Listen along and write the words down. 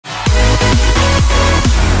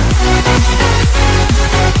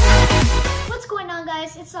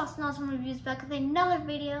Sauce and Awesome Reviews back with another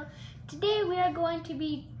video. Today we are going to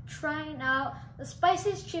be trying out the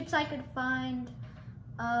spiciest chips I could find.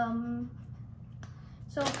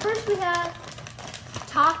 So first we have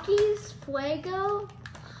Takis Fuego,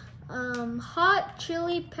 hot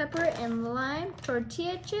chili pepper and lime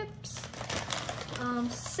tortilla chips.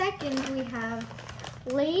 Second we have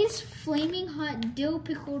Lay's Flaming Hot Dill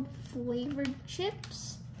Pickled Flavored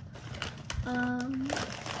Chips.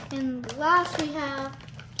 And last we have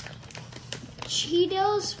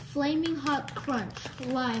Cheetos Flaming Hot Crunch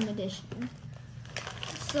Lime Edition.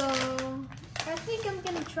 So I think I'm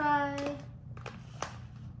gonna try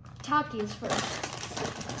Takis first.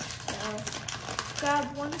 So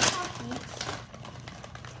grab one Takis.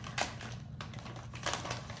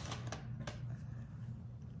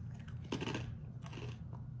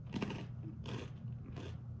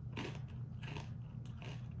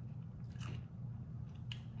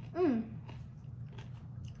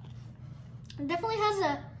 It definitely has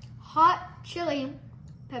a hot chili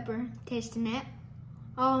pepper taste in it.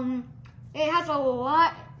 It has a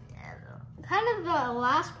lot, kind of the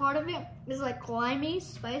last part of it is like limey,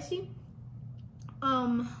 spicy.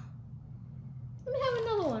 Let me have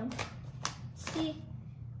another one. Let's see.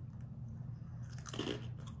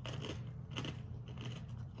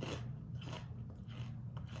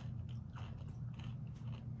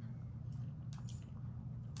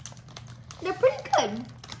 They're pretty good.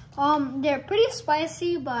 They're pretty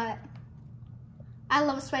spicy, but I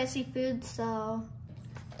love spicy food, so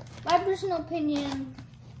my personal opinion,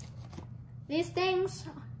 these things,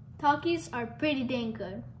 Takis, are pretty dang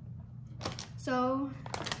good. So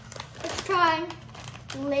let's try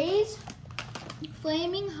Lay's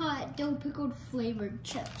Flaming Hot Dill Pickled Flavored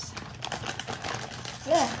Chips.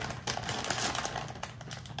 Yeah.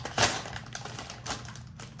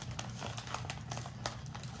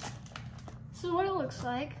 This is what it looks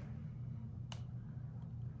like.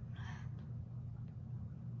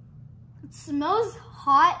 It smells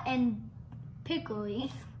hot and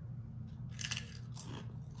pickly.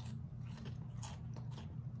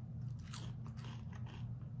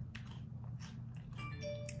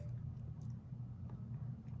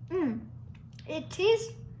 It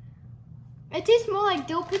tastes more like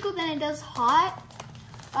dill pickle than it does hot.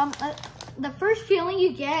 The first feeling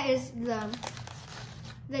you get is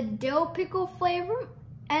the dill pickle flavor,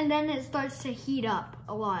 and then it starts to heat up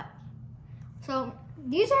a lot. So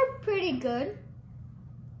these are pretty good.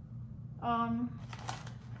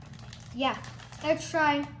 Yeah, let's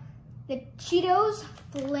try the Cheetos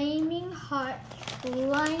Flaming Hot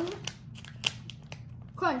Lime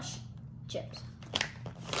Crunch Chips.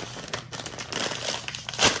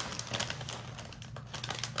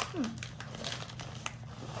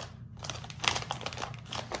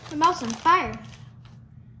 My mouth's on fire.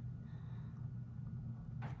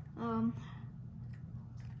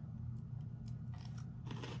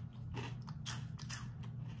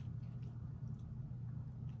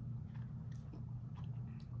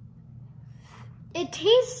 It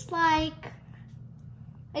tastes like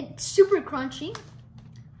it's super crunchy.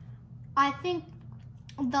 I think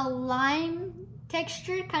the lime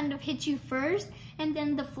texture kind of hits you first, and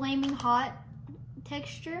then the flaming hot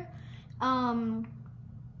texture.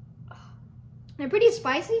 They're pretty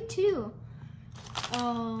spicy too.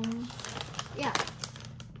 Yeah.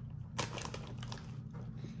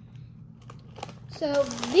 So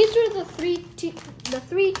these are the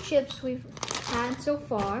three chips we've had so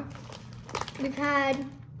far. We've had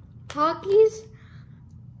Takis,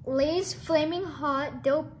 Lay's Flaming Hot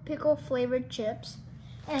Dill Pickle Flavored Chips,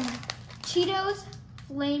 and Cheetos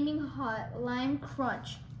Flaming Hot Lime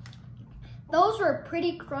Crunch. Those were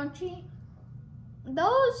pretty crunchy.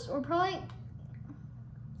 Those were probably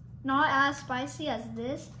not as spicy as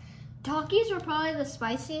this. Takis were probably the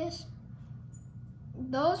spiciest.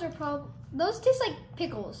 Those taste like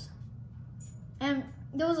pickles. And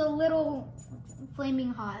there was a little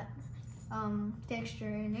flaming hot texture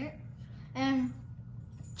in it. And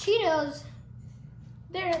Cheetos,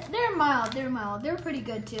 they're mild, they're pretty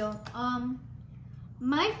good too.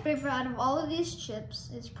 My favorite out of all of these chips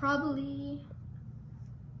is probably,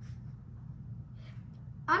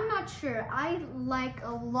 I'm not sure. I like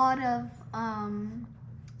a lot of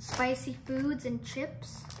spicy foods and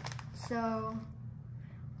chips. So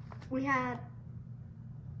we had,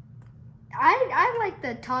 I like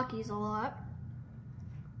the Takis a lot.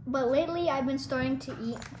 But lately I've been starting to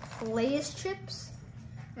eat Lay's chips.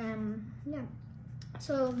 Yeah.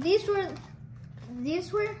 So this is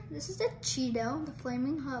the Cheeto, the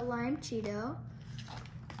Flaming Hot Lime Cheeto.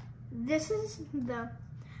 This is the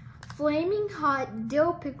Flaming Hot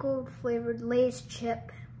Dill Pickled Flavored Lay's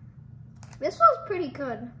chip. This was pretty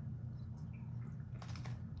good.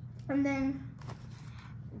 And then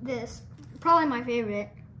this, probably my favorite,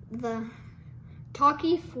 the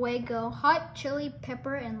Takis Fuego hot chili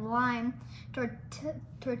pepper and lime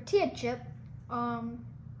tortilla chip.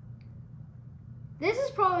 This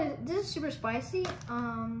is super spicy.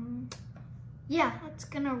 Yeah, that's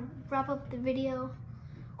gonna wrap up the video.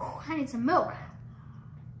 I need some milk.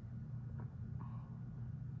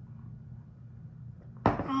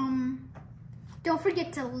 Don't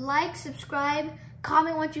forget to like, subscribe,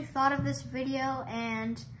 comment what you thought of this video,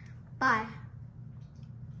 and bye.